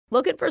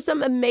Looking for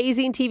some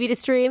amazing TV to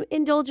stream?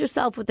 Indulge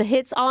yourself with the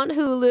hits on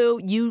Hulu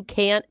you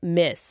can't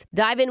miss.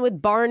 Dive in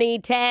with Barney,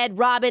 Ted,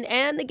 Robin,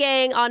 and the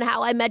gang on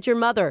How I Met Your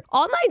Mother.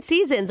 All 9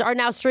 seasons are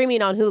now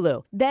streaming on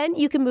Hulu. Then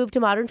you can move to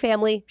Modern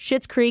Family,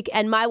 Schitt's Creek,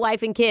 and My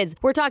Wife and Kids.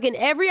 We're talking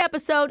every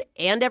episode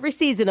and every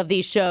season of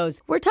these shows.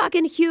 We're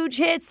talking huge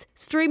hits,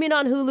 streaming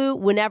on Hulu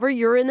whenever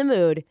you're in the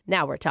mood.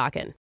 Now we're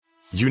talking.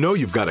 You know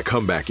you've got a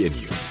comeback in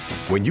you.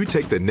 When you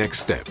take the next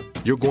step,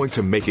 you're going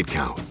to make it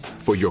count.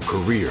 For your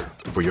career,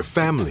 for your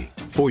family,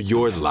 for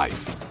your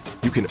life.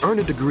 You can earn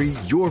a degree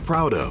you're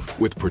proud of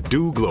with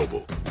Purdue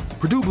Global.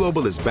 Purdue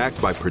Global is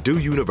backed by Purdue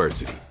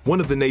University,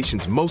 one of the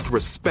nation's most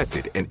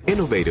respected and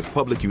innovative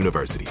public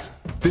universities.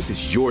 This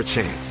is your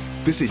chance.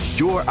 This is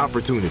your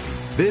opportunity.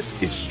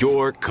 This is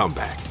your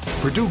comeback.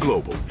 Purdue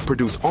Global,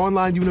 Purdue's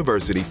online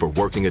university for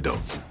working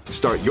adults.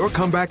 Start your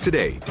comeback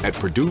today at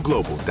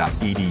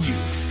purdueglobal.edu.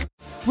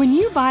 When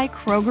you buy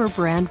Kroger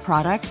brand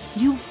products,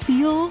 you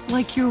feel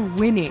like you're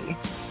winning.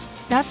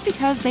 That's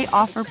because they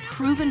offer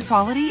proven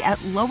quality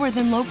at lower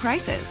than low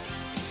prices.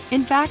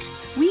 In fact,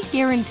 we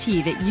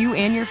guarantee that you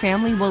and your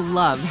family will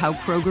love how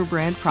Kroger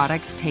brand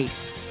products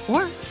taste,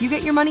 or you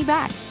get your money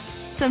back.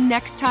 So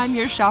next time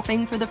you're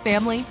shopping for the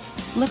family,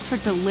 look for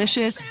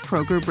delicious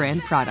Kroger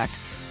brand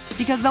products,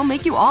 because they'll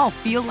make you all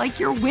feel like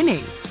you're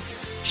winning.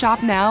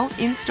 Shop now,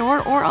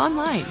 in-store, or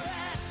online.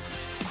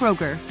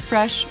 Kroger,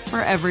 fresh for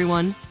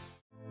everyone.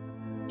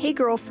 Hey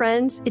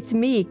girlfriends, it's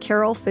me,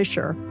 Carol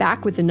Fisher,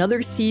 back with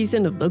another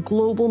season of the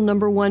global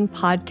 #1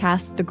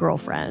 podcast, The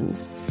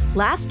Girlfriends.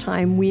 Last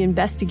time, we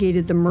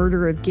investigated the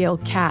murder of Gail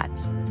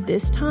Katz.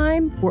 This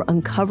time, we're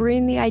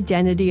uncovering the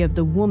identity of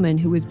the woman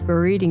who was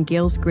buried in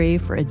Gail's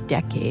grave for a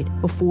decade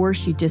before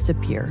she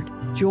disappeared.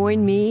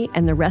 Join me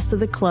and the rest of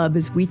the club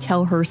as we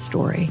tell her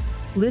story.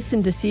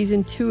 Listen to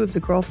Season 2 of The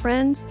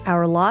Girlfriends,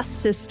 Our Lost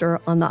Sister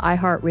on the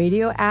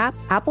iHeartRadio app,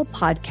 Apple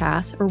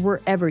Podcasts, or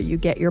wherever you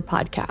get your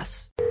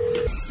podcasts.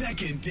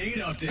 Second date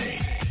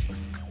update.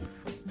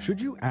 Should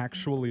you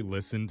actually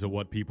listen to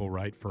what people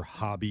write for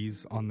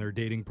hobbies on their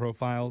dating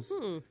profiles?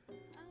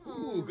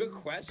 Ooh, good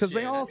question. Because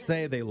they all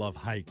say they love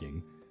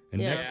hiking.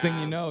 And next thing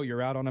you know,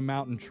 you're out on a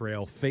mountain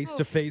trail face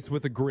to face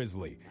with a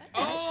grizzly.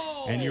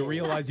 And you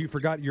realize you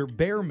forgot your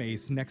bear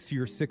mace next to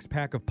your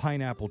 6-pack of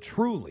Pineapple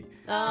Truly.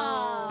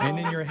 And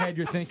in your head,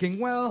 you're thinking,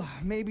 well,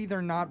 maybe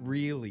they're not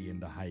really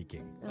into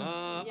hiking.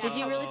 Did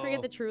you really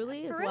forget the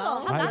Truly as For real?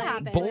 well? How'd that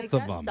happen? Both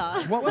of them.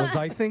 sucks. What was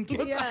I thinking?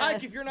 What's a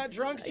hike if you're not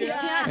drunk,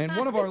 Jeff? And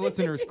one of our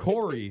listeners,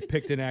 Corey,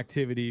 picked an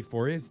activity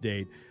for his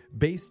date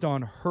based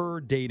on her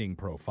dating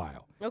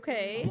profile.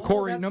 Okay.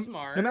 Corey, that's no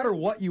smart. matter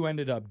what you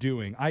ended up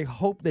doing, I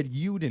hope that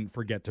you didn't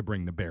forget to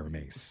bring the bear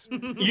mace.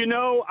 You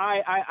know,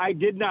 I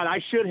did not. I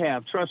should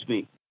have. Trust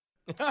me.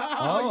 You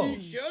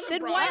should have.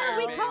 Then why are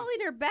we calling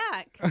her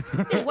back?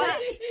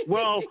 What?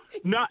 Well,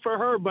 not for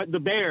her, but the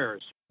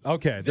Bears.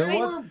 Okay, There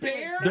were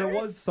bears? there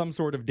was some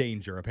sort of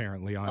danger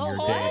apparently on your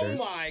Oh date.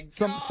 my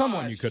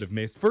Someone you gosh. could have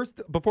missed.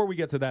 First, before we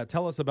get to that,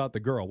 tell us about the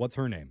girl. What's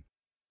her name?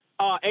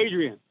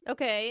 Adrian.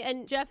 Okay,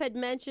 and Jeff had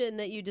mentioned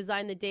that you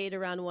designed the date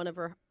around one of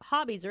her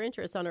hobbies or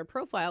interests on her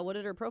profile. What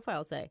did her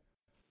profile say?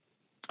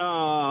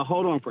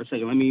 Hold on for a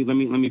second. Let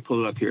me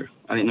pull it up here.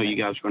 I didn't know you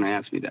guys were going to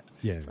ask me that.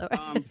 Yeah.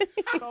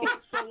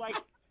 So like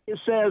it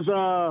says,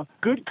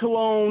 good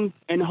cologne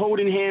and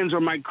holding hands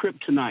are my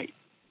kryptonite.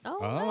 Oh, Oh.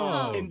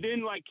 wow. And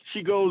then like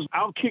she goes,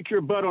 I'll kick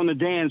your butt on the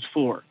dance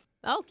floor.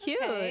 Oh,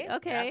 cute. Okay.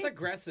 Okay. That's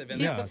aggressive, and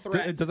Yeah. that's a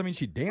threat. Does that mean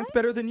she dance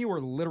better than you or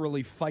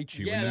literally fight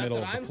you in Yeah, the that's middle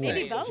what of I'm the floor?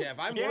 saying, both. Jeff.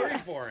 I'm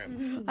worried for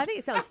him. I think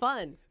it sounds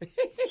fun.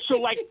 So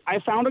like I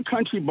found a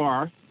country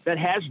bar that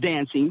has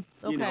dancing.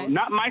 You know, Okay.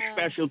 not my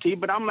specialty,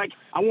 but I'm like,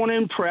 I want to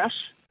impress.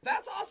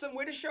 That's awesome.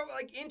 Way to show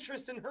like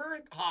interest in her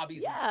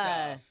hobbies and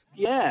Yeah. stuff.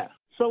 Yeah.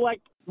 So like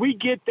we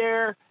get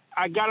there,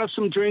 I got us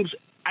some drinks.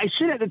 I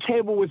sit at the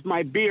table with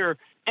my beer,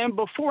 and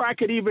before I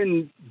could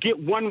even get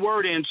one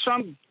word in,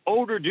 some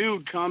older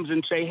dude comes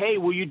and say, "Hey,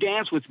 will you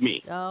dance with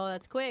me?" Oh,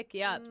 that's quick.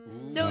 Yeah.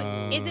 So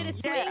is it a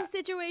swing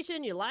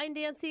situation? You line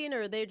dancing,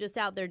 or they're just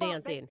out there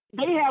dancing?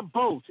 They have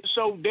both.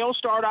 So they'll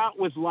start out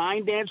with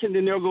line dancing,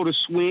 then they'll go to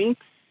swing.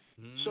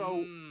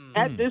 So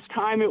at this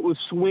time it was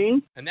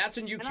swing. And that's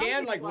when you And I'm can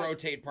just like like-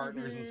 rotate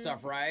partners and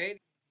stuff, right?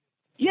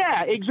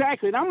 Yeah,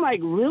 exactly. And I'm like,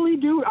 really,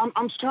 dude?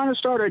 I'm trying to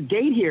start a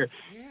date here.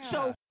 Yeah.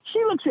 So she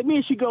looks at me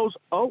and she goes,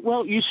 "Oh,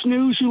 well, you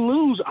snooze, you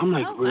lose." I'm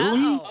like,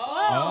 really? Wow.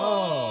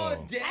 Oh,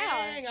 Oh.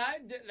 dang.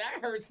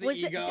 That hurts the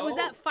ego. Was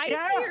that feisty,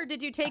 Yeah. or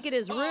did you take it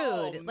as rude?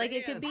 Oh, Like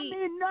it could man. I be.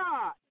 mean,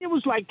 nah. It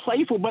was like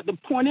playful, but the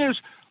point is,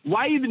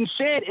 why even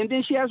say it? And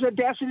then she has the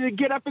audacity to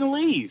get up and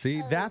leave.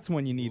 See, that's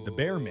when you need the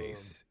bear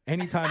mace.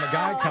 Anytime a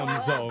guy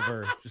comes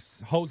over,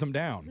 just hose him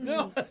down.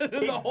 No,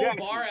 the whole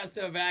bar has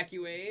to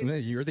evacuate.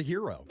 You're the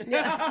hero.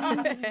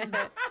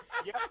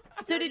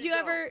 So did you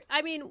ever?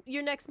 I mean,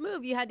 your next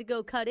move, you had to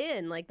go cut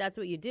in. Like that's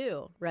what you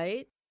do,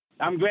 right?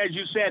 I'm glad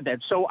you said that.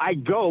 So I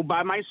go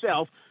by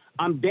myself.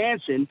 I'm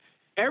dancing.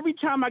 Every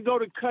time I go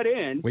to cut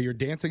in, Wait, you're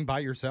dancing by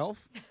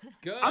yourself?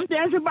 Good. I'm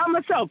dancing by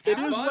myself. It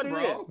Have is fun, what it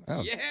is. bro.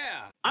 Oh. Yeah.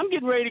 I'm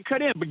getting ready to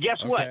cut in, but guess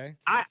what? Okay.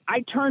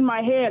 I turn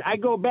my head. I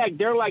go back.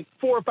 There are like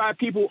 4 or 5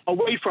 people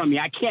away from me.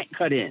 I can't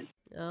cut in.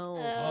 Oh,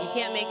 you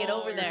can't make it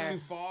over You're there. too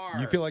far.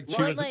 You feel like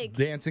she Or, was like-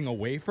 dancing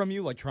away from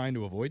you, like trying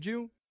to avoid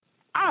you?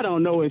 I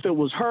don't know if it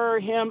was her,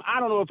 him. I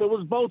don't know if it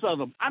was both of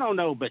them. I don't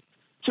know, but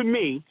to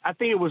me, I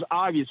think it was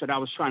obvious that I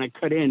was trying to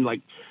cut in like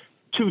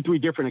 2, 3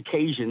 different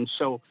occasions.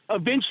 So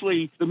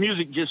eventually the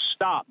music just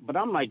stopped. But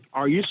I'm like,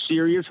 are you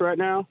serious right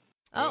now?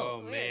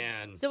 Oh,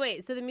 man. So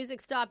wait, so the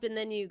music stopped and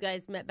then you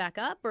guys met back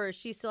up, or is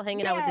she still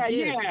hanging out with the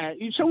dude? Yeah.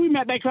 So we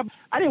met back up.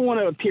 I didn't want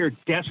to appear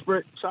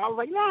desperate. So I was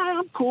like, nah,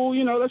 I'm cool.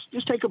 Let's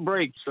just take a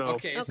break. So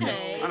Okay, so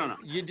Okay. I don't know.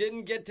 you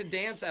didn't get to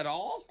dance at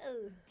all?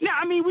 No,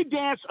 I mean, we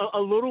danced a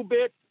little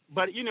bit,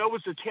 but, it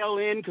was the tail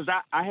end because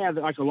I had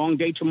like a long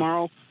day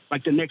tomorrow,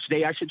 like the next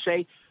day, I should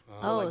say.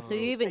 Oh, so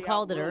you even Stay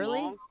called out it real early?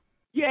 long.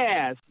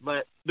 Yes,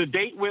 but the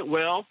date went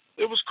well.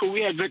 It was cool. We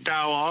had good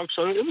dialogue,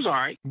 so it was all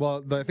right.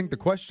 Well, I think the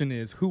question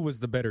is, who was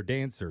the better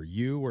dancer,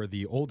 you or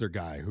the older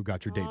guy who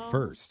got your date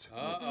first?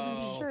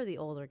 Uh-oh. Sure, the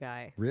older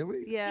guy.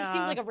 Really? Yeah. He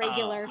seems like a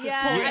regular. Just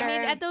Yeah, pulling I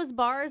mean, her. at those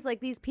bars, like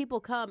these people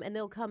come and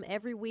they'll come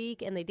every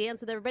week and they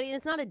dance with everybody, and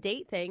it's not a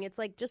date thing. It's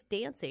like just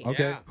dancing.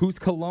 Okay. Yeah. Whose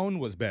cologne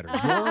was better,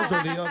 yours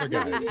or the other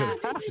guy's? Because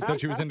she said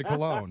she was into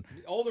cologne.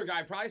 The older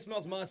guy probably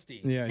smells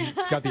musty. Yeah,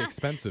 he's got the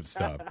expensive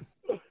stuff.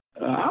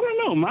 I don't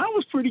know. Mine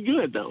was pretty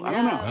good, though. I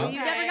don't know. Well, you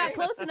never got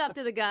close enough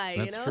to the guy,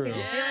 That's you know? true. He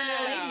was stealing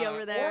your lady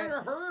over there. Or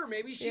to her.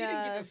 Maybe she didn't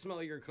get Yeah. to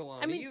smell your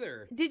cologne I mean,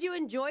 either. did you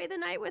enjoy the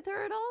night with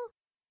her at all?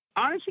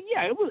 Honestly,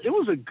 yeah, it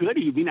was a good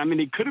evening. I mean,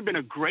 it could have been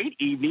a great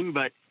evening,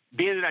 but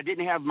being that I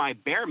didn't have my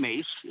bear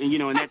mace, and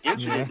and that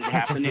incident that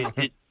happened,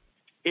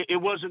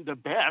 it wasn't the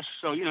best.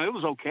 So it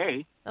was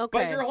okay. Okay.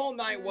 But your whole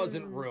night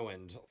wasn't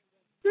ruined.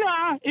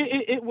 Nah,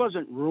 it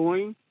wasn't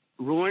ruined.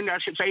 I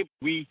should say.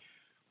 We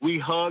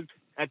hugged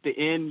at the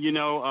end.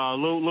 A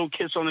little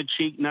kiss on the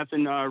cheek.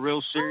 Nothing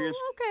real serious.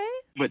 Oh, okay.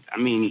 But I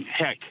mean,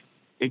 heck,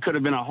 it could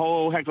have been a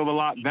whole heck of a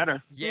lot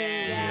better.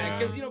 Yeah,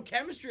 because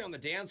chemistry on the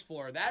dance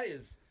floor,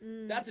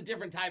 that's a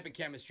different type of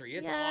chemistry.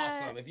 It's Yeah.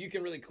 awesome if you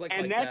can really click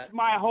And like that's that.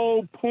 my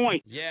whole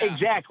point. Yeah.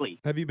 Exactly.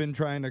 Have you been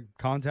trying to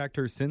contact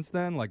her since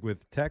then, like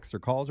with texts or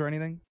calls or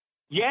anything?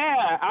 Yeah,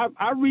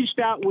 I reached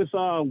out with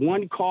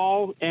one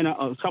call and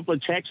a couple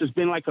of texts. It's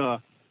been like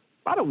about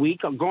a week.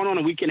 I'm going on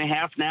a week and a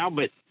half now,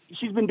 but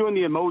she's been doing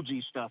the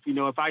emoji stuff.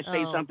 If I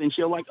say something,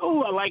 she'll like,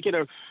 oh, I like it,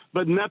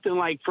 but nothing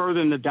like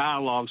further in the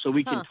dialogue so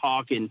we can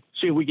talk and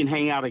see if we can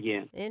hang out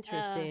again.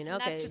 Interesting.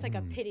 And Okay. That's just like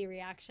a pity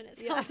reaction, it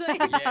sounds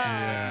like.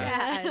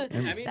 Sad. I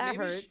mean, That maybe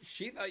hurts.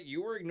 she thought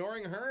you were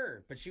ignoring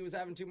her, but she was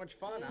having too much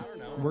fun. I don't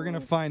know. We're going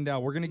to find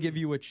out. We're going to give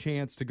you a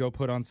chance to go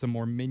put on some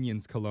more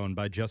Minions cologne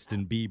by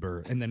Justin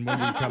Bieber. And then when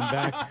we come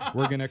back,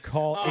 we're going to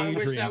call Oh, I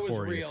Adrian wish that was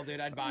for real,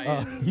 dude. I'd buy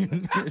you.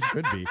 it. It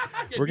should be.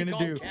 We're going to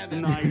call do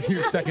Kevin.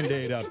 your second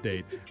date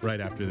update right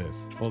after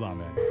this. Hold on,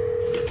 man.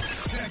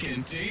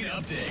 Second date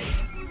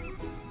update.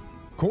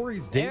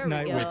 Corey's date There we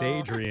night with go.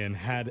 Adrian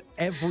had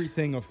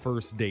everything a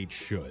first date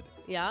should.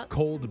 Yeah.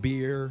 Cold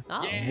beer,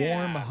 Oh.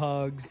 warm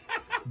hugs,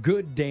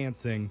 good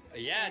dancing.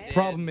 Yeah, it did.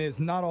 Problem is,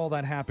 not all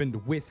that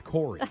happened with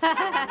Corey.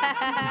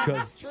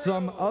 Because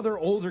some other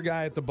older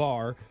guy at the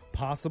bar,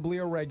 possibly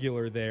a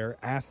regular there,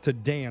 asked to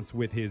dance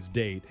with his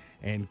date,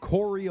 and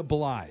Corey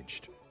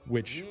obliged,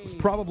 which was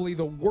probably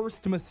the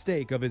worst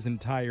mistake of his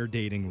entire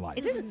dating life.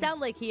 It doesn't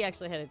sound like he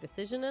actually had a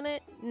decision in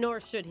it, nor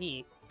should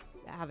he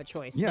have a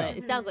choice. Yeah. But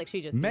it sounds like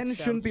she just Men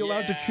ditched him. shouldn't be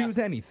allowed to Yeah. choose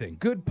anything.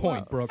 Good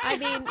point, Brooke. I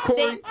mean,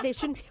 Corey- they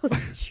shouldn't be able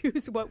to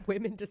choose what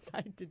women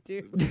decide to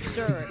do.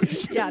 Sure.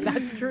 Yeah,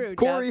 that's true.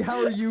 Corey, Jeff.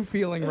 how are you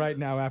feeling right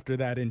now after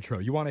that intro?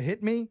 You want to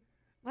hit me?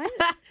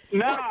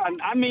 No,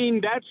 I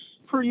mean, that's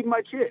pretty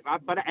much it.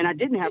 And I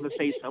didn't have a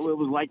say so. It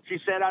was like she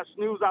said, I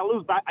snooze, I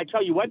lose. But I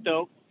tell you what,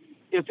 though,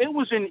 if it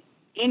was in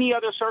any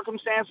other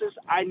circumstances,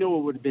 I know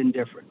it would have been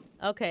different.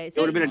 Okay, It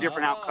so would have been a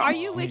different outcome. are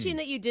you wishing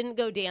that you didn't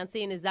go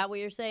dancing? Is that what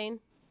you're saying?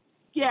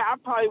 Yeah, I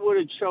probably would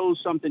have chose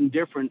something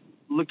different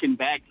looking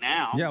back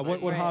now. Yeah,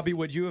 what Right. hobby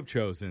would you have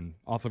chosen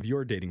off of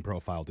your dating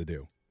profile to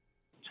do?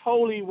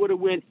 Totally would have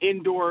went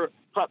indoor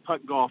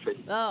putt-putt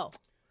golfing. Oh,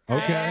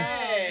 Okay.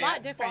 Hey,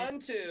 Lot that's different. fun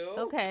too.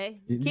 okay.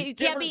 You- You can't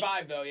Different be.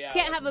 vibe though, yeah.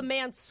 Can't have a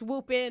man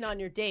swoop in on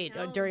your date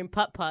during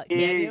putt putt, can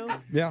you?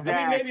 Yeah. I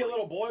mean, maybe a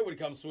little boy would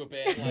come swoop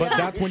in. But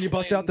that's when you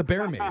bust out the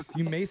bear mace.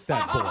 You mace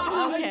that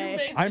boy.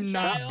 Okay. I'm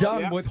not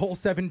done Yeah. with hole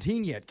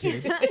 17 yet,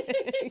 kid.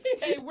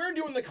 Hey, we're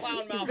doing the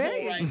clown mouth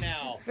Very- hole right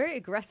now. Very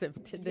aggressive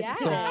to this Yeah.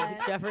 today,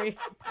 Jeffrey.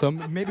 So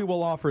maybe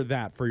we'll offer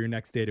that for your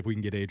next date if we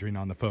can get Adrian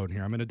on the phone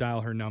here. I'm going to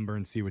dial her number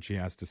and see what she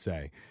has to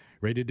say.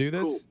 Ready to do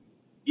this? Cool.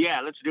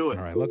 Yeah, let's do it.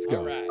 All right, let's go.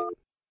 All right.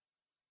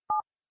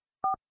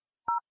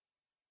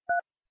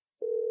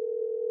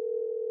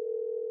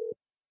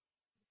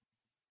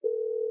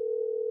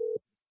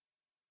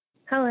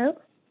 Hello,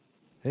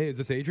 Hey, is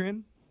this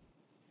Adrian?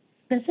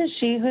 this is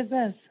she. Who's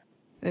this?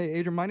 Hey,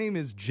 Adrian, my name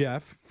is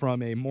Jeff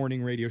from a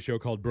morning radio show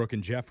called Brooke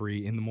and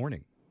Jeffrey in the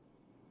morning.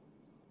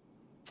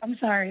 I'm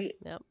sorry.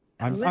 Yep.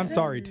 I'm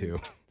sorry too.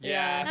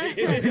 Yeah.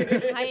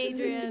 Hi,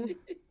 Adrian.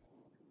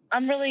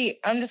 I'm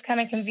just kind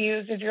of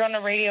confused. If you're on the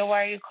radio,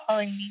 why are you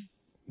calling me?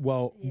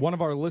 Well, one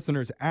of our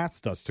listeners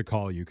asked us to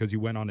call you because you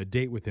went on a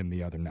date with him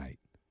the other night.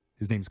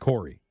 His name's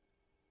Corey.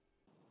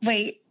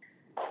 Wait,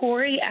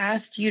 Corey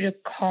asked you to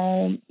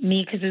call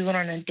me because we went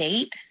on a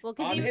date? Well,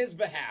 On his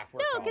behalf, we're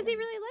No, because he calling.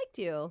 really liked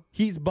you.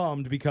 He's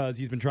bummed because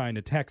he's been trying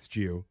to text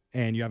you,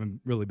 and you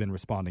haven't really been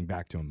responding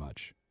back to him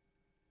much.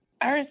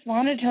 I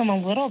responded to him a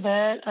little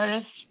bit.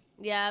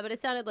 Yeah, but it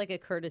sounded like a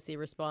courtesy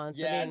response.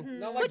 Yeah, I mean,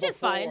 not like which before. is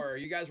fine.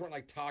 You guys weren't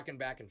like talking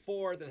back and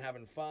forth and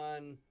having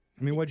fun.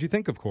 I mean, what'd you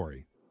think of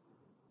Corey?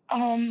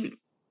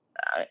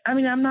 I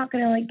mean, I'm not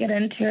going to, like, get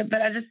into it,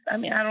 but I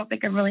don't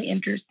think I'm really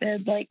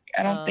interested. Like,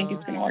 I don't think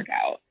it's going to work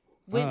out.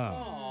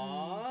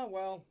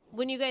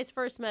 When you guys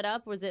first met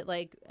up, was it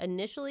like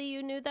initially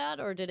you knew that,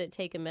 or did it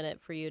take a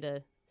minute for you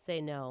to say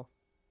no?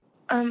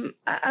 I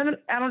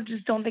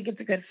don't think it's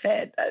a good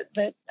fit.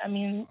 But I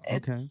mean,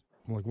 Okay.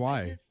 Like,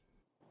 why?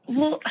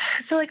 Well,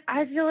 so like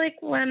I feel like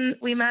when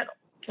we met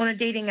on a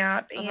dating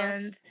app,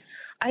 and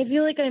I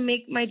feel like I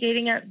make my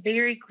dating app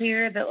very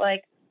clear that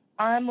like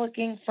I'm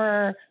looking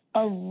for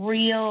a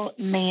real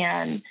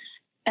man,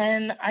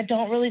 and I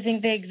don't really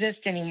think they exist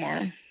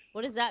anymore.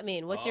 What does that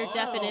mean? What's your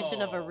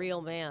definition of a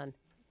real man?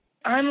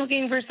 I'm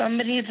looking for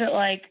somebody that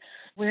like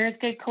wears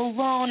good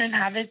cologne and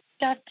have his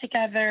stuff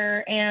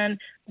together and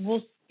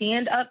will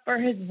stand up for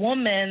his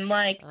woman,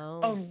 like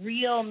a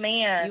real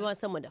man. You want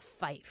someone to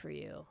fight for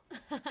you.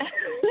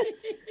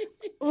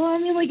 Well, I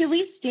mean, like, at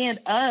least stand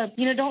up.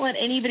 You know, don't let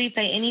anybody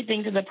say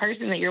anything to the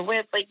person that you're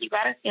with. Like, you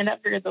got to stand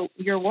up for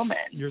your woman.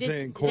 You're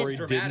saying Corey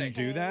didn't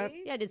do that?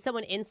 Yeah, did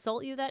someone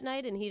insult you that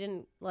night and he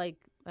didn't, like,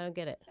 I don't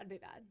get it. That'd be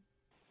bad.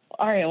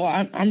 All right, well,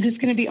 I'm just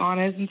going to be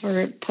honest since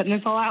we're putting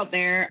this all out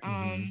there.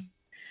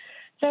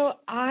 So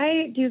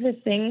I do this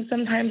thing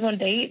sometimes on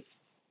dates,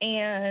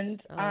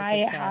 and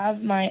I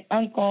have my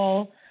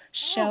uncle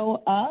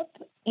show up,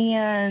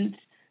 and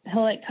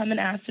he'll, like, come and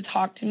ask to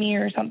talk to me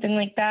or something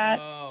like that.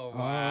 Oh,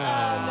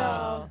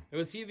 wow.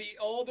 Was he the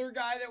older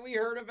guy that we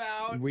heard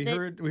about? We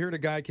heard a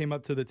guy came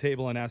up to the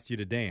table and asked you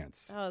to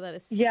dance. Oh, that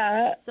is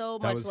Yeah. so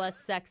That much was-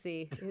 less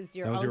sexy. Is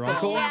your That was uncle? your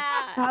uncle?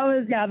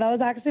 Yeah. That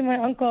was actually my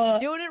uncle.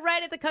 Doing it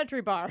right at the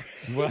country bar.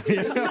 Well,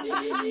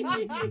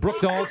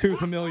 Brooke's all too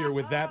familiar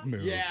with that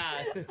move. Yeah.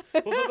 Well,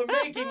 so the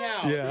making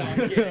out. Yeah.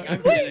 No, I'm kidding.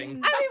 I'm kidding.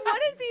 I mean,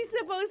 what is he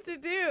supposed to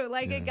do?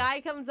 Like, a guy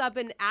comes up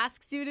and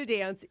asks you to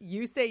dance.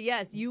 You say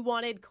yes. You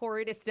wanted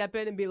Corey to step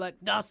in and be like,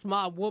 that's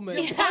my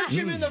woman. Punch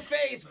him in the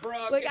face,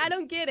 Brooke. Like, I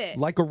don't get it.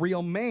 Like a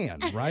real man,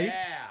 right?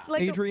 Yeah.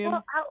 Like, Adrian?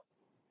 Well,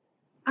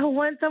 I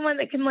want someone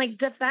that can, like,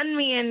 defend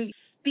me and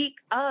speak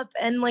up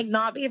and, like,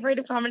 not be afraid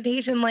of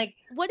confrontation. Like,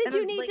 What did and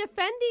you I'm, need like-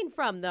 defending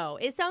from, though?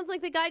 It sounds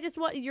like the guy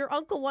your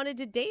uncle wanted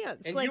to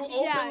dance. And like, you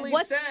openly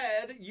what's,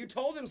 said, you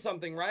told him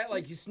something, right?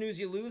 Like you snooze,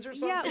 you lose or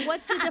something? Yeah,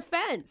 what's the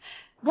defense?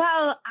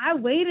 Well, I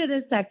waited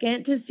a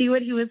second to see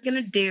what he was going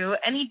to do,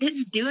 and he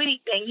didn't do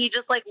anything. He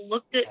just, like,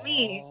 looked at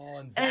me. Oh,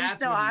 and And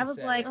that's so what he I was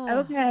said. like,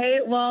 okay,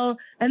 well,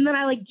 and then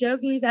I, like,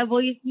 jokingly said,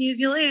 well, you snooze,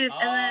 you lose.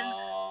 And then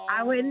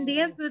I went and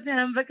danced with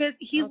him because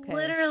he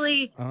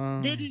literally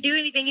didn't do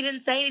anything. He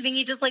didn't say anything.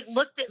 He just, like,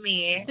 looked at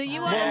me. So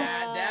you want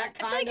that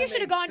I feel like you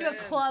should have gone to a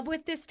club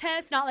with this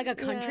test, not like a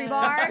country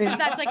bar, And- because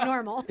that's like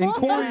normal. In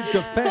Corey's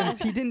defense,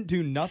 he didn't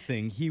do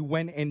nothing. He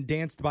went and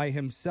danced by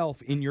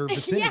himself in your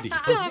vicinity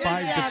for 5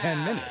 to 10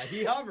 minutes.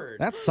 He hovered.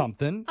 That's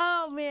something.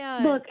 Oh,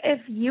 man. Look, if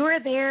you were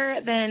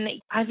there, then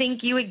I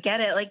think you would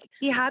get it. Like,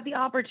 he had the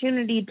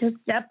opportunity to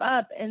step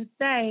up and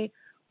say,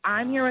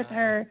 I'm here with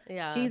her.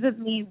 Yeah. She's with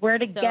me. We're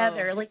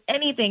together. Like,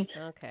 anything.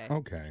 Okay.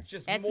 Okay.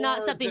 It's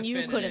not something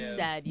you could have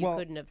said. You Well-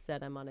 couldn't have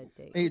said, I'm on a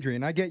date.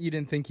 Adrian, I get you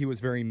didn't think he was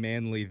very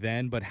manly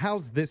then, but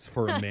how's this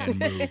for a man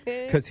move?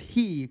 Because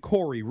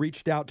Corey,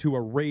 reached out to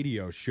a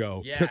radio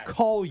show to Yes.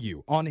 call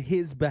you on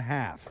his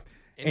behalf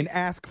and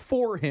ask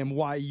for him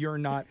why you're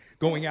not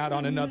going out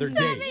on another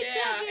date.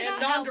 Yeah,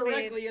 and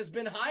non-directly has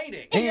been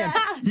hiding. And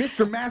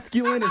Mr.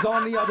 Masculine is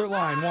on the other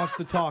line, wants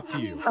to talk to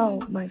you. Oh,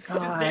 my God.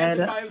 Just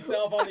dancing by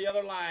himself on the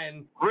other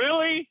line.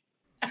 Really?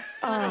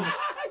 I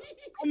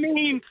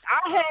mean,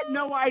 I had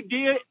no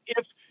idea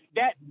if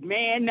that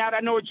man, now that I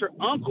know it's your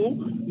uncle,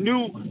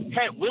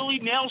 had Willie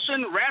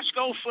Nelson,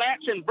 Rascal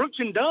Flats, and Brooks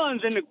and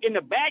Dunn's in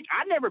the back.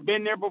 I've never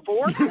been there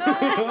before. Oh, my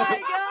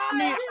God. I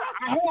mean,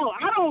 hell,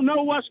 I don't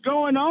know what's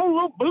going on.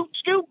 Little boot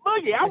scoop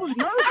boogie. I was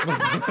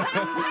nervous.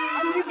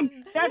 I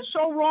mean, that's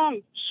so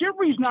wrong.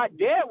 Chivalry's not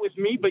dead with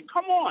me, but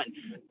come on.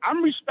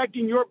 I'm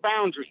respecting your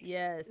boundaries.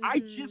 Yes. I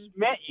just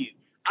met you.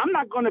 I'm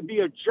not going to be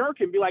a jerk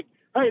and be like,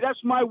 hey, that's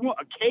my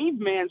a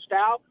caveman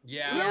style.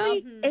 Yeah.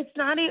 Really? It's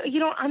not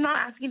even, I'm not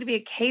asking to be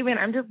a caveman.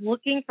 I'm just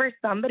looking for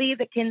somebody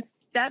that can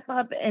step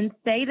up and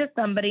say to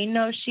somebody,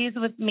 no, she's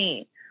with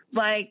me.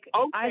 Like,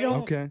 I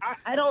don't, Okay.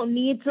 I don't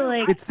need to,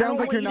 like. It sounds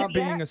I like don't you're want not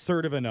you to being get-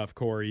 assertive enough,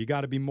 Corey. You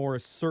got to be more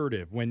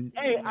assertive when.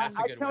 Hey, I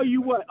tell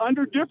you what,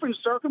 under different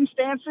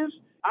circumstances,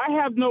 I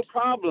have no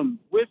problem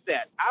with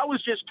that. I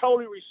was just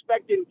totally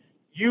respecting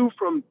you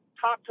from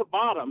top to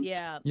bottom.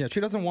 Yeah. Yeah, she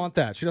doesn't want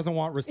that. She doesn't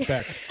want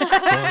respect. So,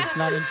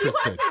 not interested.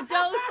 She wants a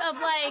dose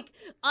of like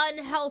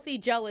unhealthy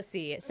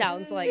jealousy, it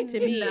sounds like to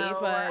me.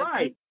 But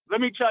Right.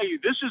 Let me tell you,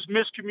 this is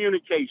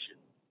miscommunication.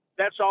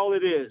 That's all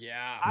it is.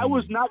 Yeah. I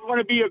was not going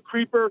to be a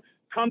creeper,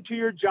 come to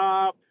your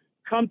job,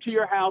 come to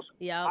your house.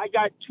 Yep. I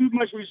got too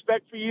much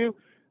respect for you.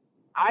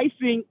 I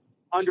think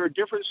under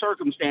different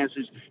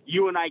circumstances,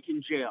 you and I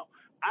can gel.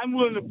 I'm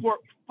willing to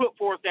put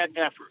forth that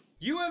effort.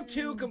 You have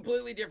two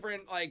completely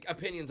different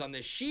opinions on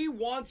this. She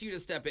wants you to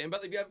step in,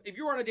 but if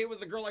you were on a date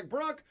with a girl like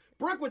Brooke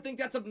would think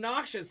that's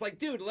obnoxious. Like,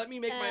 dude, let me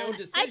make my own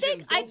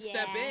decisions. Don't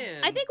step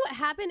in. I think what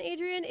happened,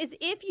 Adrian, is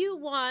if you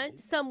want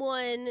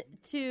someone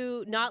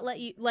to not let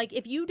you, like,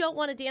 if you don't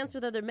want to dance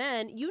with other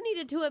men, you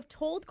needed to have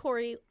told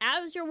Corey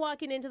as you're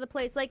walking into the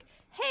place, like,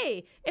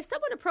 hey, if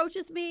someone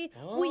approaches me,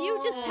 will you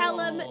just tell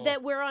him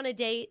that we're on a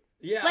date?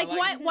 Yeah, like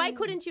why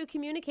couldn't you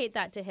communicate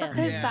that to him?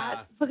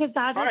 Because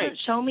that doesn't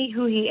show me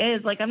who he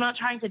is. Like, I'm not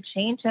trying to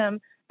change him.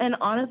 And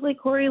honestly,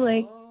 Corey,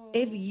 like,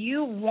 if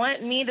you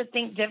want me to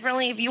think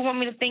differently, if you want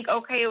me to think,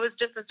 okay, it was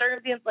just a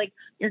circumstance, like,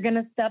 you're going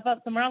to step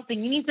up somewhere else,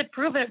 then you need to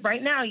prove it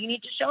right now. You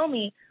need to show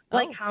me,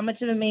 like, how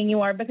much of a man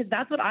you are, because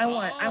that's what I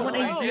want. I want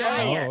to hear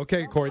it. Oh,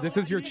 okay, Corey, this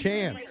is your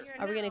chance.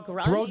 Are we going to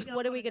grunt?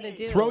 What are we going to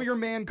do? Throw your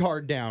man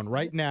card down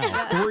right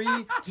now. 3,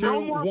 2, No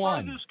more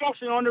 1.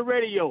 discussion on the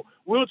radio.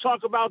 We'll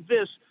talk about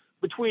this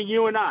between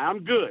you and I.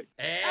 I'm good.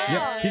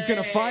 Yeah, he's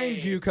going to find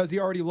you because he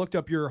already looked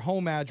up your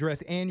home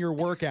address and your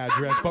work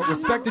address, but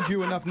respected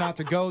you enough not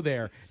to go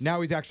there. Now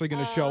he's actually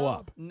going to show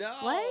up. No.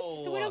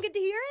 What? So we don't get to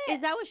hear it?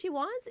 Is that what she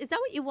wants? Is that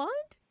what you want?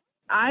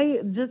 I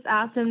just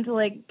asked him to,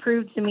 like,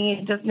 prove to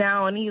me just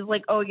now, and he's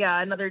like, oh,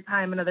 yeah, another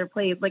time, another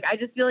place. Like, I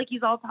just feel like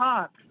he's all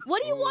talk.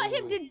 What do you want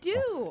him to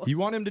do? You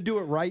want him to do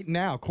it right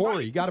now.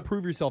 Corey, you got to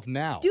prove yourself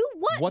now. Do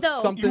what, What's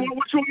though? something? What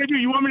you want me to do?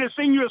 You want me to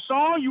sing you a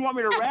song? You want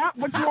me to rap?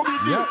 What you want me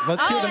to do? Yeah,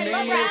 let's hear the I love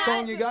manliest rap.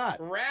 song you got.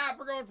 Rap.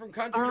 We're going from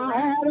country to I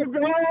rap. had a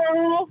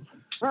girl.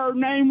 Her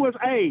name was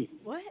A.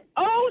 What?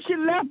 Oh, she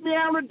left me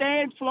on the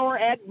dance floor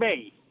at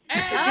Bay.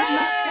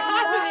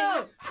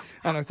 I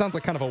don't know. It sounds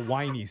like kind of a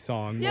whiny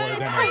song. Dude, more it's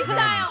than a freestyle.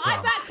 manly I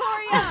song. back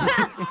Corey up.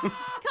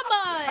 Come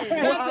on.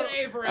 That's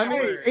an A for I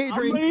mean, effort.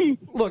 Adrian,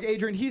 look,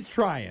 Adrian, he's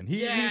trying.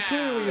 He Yeah.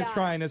 clearly is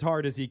trying as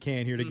hard as he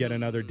can here to get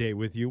another date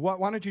with you.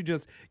 Why don't you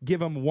just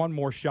give him one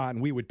more shot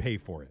and we would pay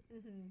for it?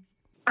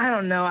 I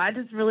don't know. I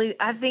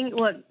think,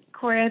 look,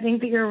 Corey, I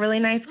think that you're a really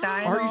nice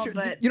guy. Are and you all, sure?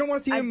 but You don't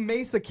want to see him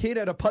mace a kid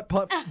at a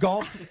putt-putt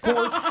golf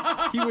course?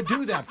 He would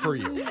do that for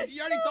you. You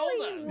already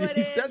told us.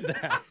 He said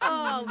that.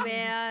 Oh,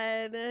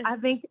 man. I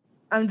think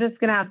I'm just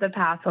going to have to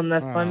pass on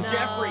this one.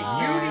 Jeffrey,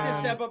 you need to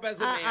step up as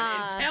a man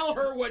and tell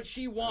her what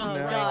she wants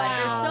right God, now.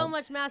 there's so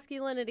much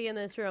masculinity in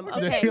this room. Just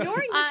Okay.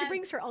 ignoring that she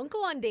brings her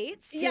uncle on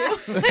dates, too. Yeah.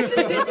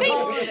 It's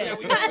all of it. Yeah,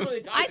 we can't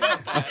really talk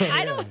about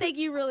I don't think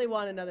you really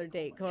want another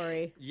date,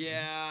 Corey.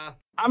 Yeah.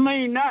 I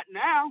mean, not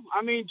now.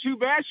 I mean, too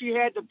bad she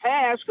had to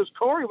pass because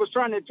Corey was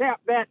trying to tap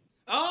that.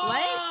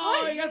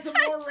 Oh, you got some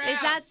more raps.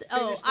 Is that?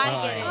 Oh, Finish the I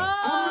line. get it.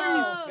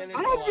 Oh. Finish the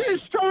I'm line.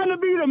 just trying to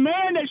be the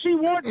man that she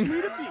wants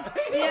me to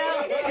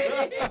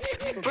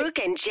be. Brooke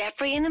and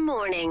Jeffrey in the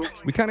morning.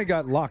 We kind of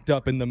got locked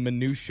up in the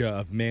minutia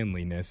of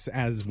manliness,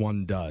 as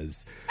one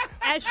does.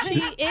 As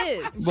she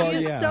is. Well, she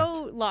is yeah.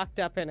 so locked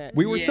up in it.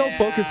 We were so Yeah.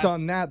 focused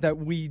on that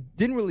we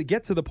didn't really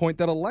get to the point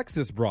that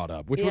Alexis brought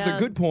up, which was a Yeah.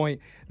 good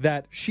point,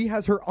 that she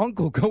has her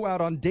uncle go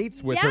out on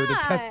dates with her to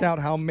Yeah. test out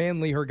how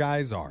manly her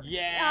guys are.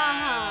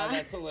 Yeah,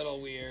 that's a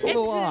little weird. It's a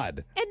little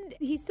odd. And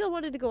he still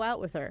wanted to go out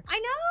with her. I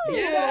know.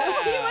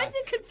 Yeah. He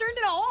wasn't concerned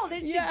at all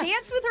that she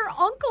danced with her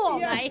uncle all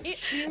night.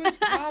 She was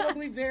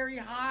probably very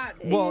hot.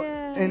 Well,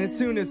 and as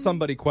soon as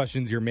somebody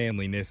questions your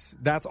manliness,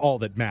 that's all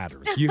that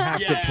matters. You have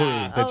to Yeah.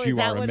 prove that Oh, you is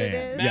that are a what man. it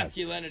is? Yes.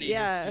 Masculinity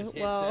Yeah, just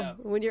hits well, up.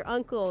 when your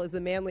uncle is the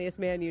manliest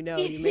man you know,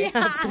 you may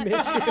have some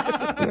issues.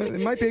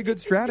 It might be a good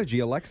strategy.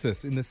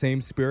 Alexis, in the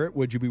same spirit,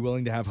 would you be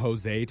willing to have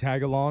Jose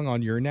tag along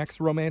on your next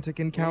romantic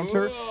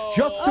encounter? Whoa.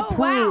 Just to Oh, wow.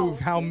 prove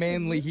how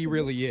manly he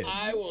really is.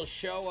 I will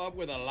show up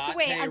with a latte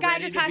Wait, a guy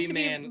ready just to has be to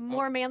man. be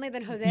more manly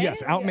than Jose?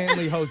 Yes,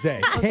 out-manly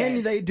Jose.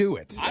 Can they do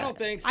it? I don't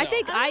think so. I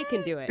think I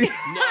can do it.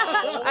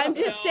 No. I'm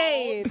just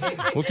saying.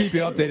 We'll keep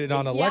you updated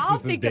on I'll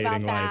Alexis's think dating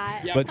about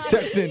life. that. But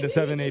text in to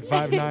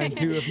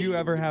 78592. If you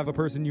ever have a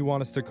person you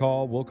want us to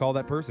call, we'll call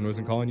that person who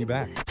isn't calling you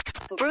back.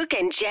 Brooke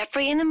and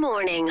Jeffrey in the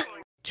morning.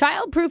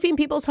 Childproofing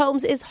people's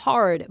homes is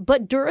hard,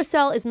 but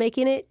Duracell is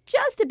making it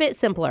just a bit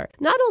simpler.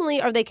 Not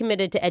only are they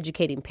committed to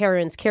educating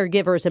parents,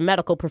 caregivers, and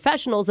medical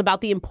professionals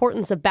about the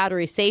importance of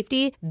battery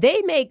safety,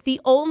 they make the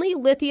only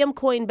lithium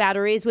coin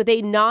batteries with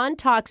a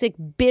non-toxic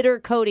bitter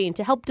coating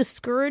to help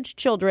discourage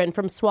children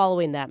from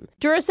swallowing them.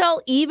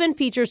 Duracell even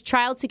features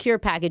child-secure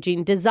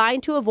packaging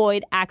designed to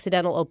avoid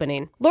accidental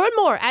opening. Learn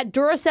more at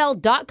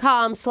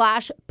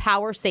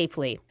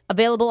Duracell.com/powersafely.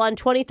 Available on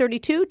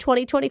 2032,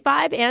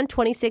 2025, and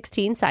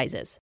 2016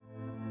 sizes.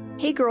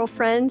 Hey,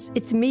 girlfriends,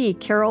 it's me,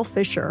 Carol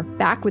Fisher,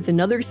 back with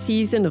another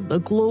season of the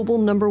global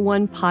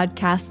 #1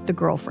 podcast, The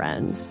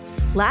Girlfriends.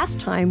 Last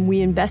time,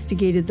 we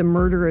investigated the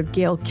murder of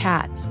Gail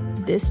Katz.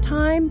 This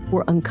time,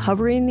 we're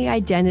uncovering the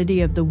identity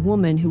of the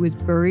woman who was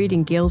buried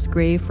in Gail's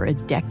grave for a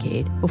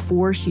decade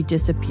before she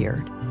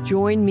disappeared.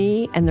 Join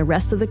me and the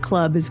rest of the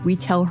club as we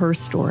tell her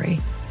story.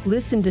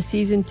 Listen to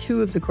Season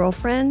 2 of The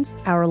Girlfriends,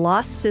 Our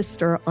Lost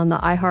Sister on the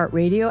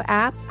iHeartRadio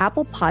app,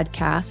 Apple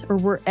Podcasts, or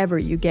wherever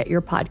you get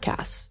your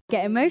podcasts.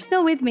 Get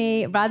emotional with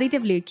me, Radhi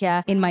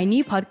Devlukia, in my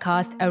new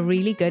podcast, A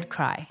Really Good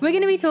Cry. We're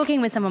going to be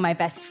talking with some of my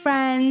best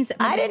friends.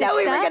 I didn't know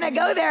we were going to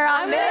go there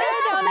on this.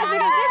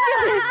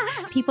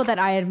 People that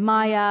I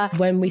admire.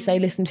 When we say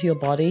listen to your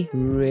body,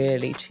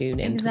 really tune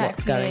into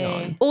what's going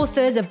on.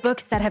 Authors of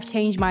books that have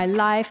changed my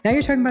life. Now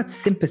you're talking about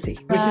sympathy,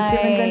 which is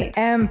different than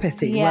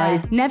empathy,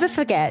 right? Never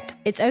forget,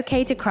 it's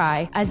okay to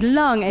cry as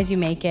long as you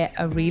make it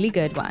a really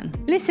good one.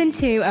 Listen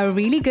to A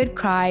Really Good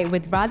Cry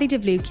with Radhi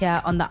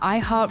Devlukia on the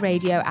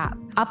iHeartRadio app,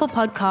 Apple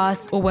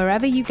Podcasts, or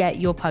wherever you get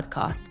your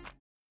podcasts.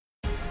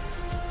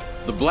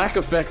 The Black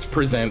Effect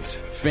presents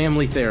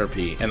Family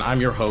Therapy, and I'm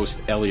your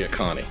host, Elliot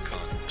Connie.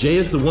 Jay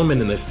is the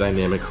woman in this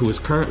dynamic who is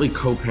currently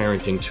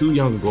co-parenting 2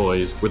 young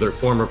boys with her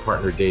former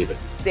partner, David.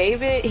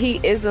 David, he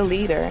is a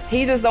leader.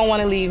 He just don't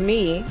want to leave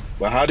me.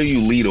 But how do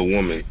you lead a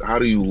woman? How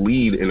do you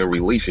lead in a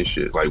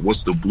relationship? Like,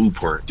 what's the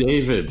blueprint?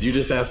 David, you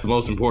just asked the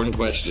most important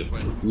question.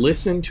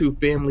 Listen to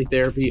Family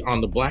Therapy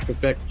on the Black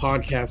Effect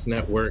Podcast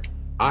Network,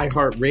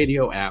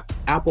 iHeartRadio app,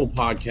 Apple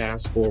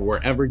Podcasts, or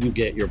wherever you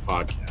get your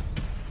podcasts.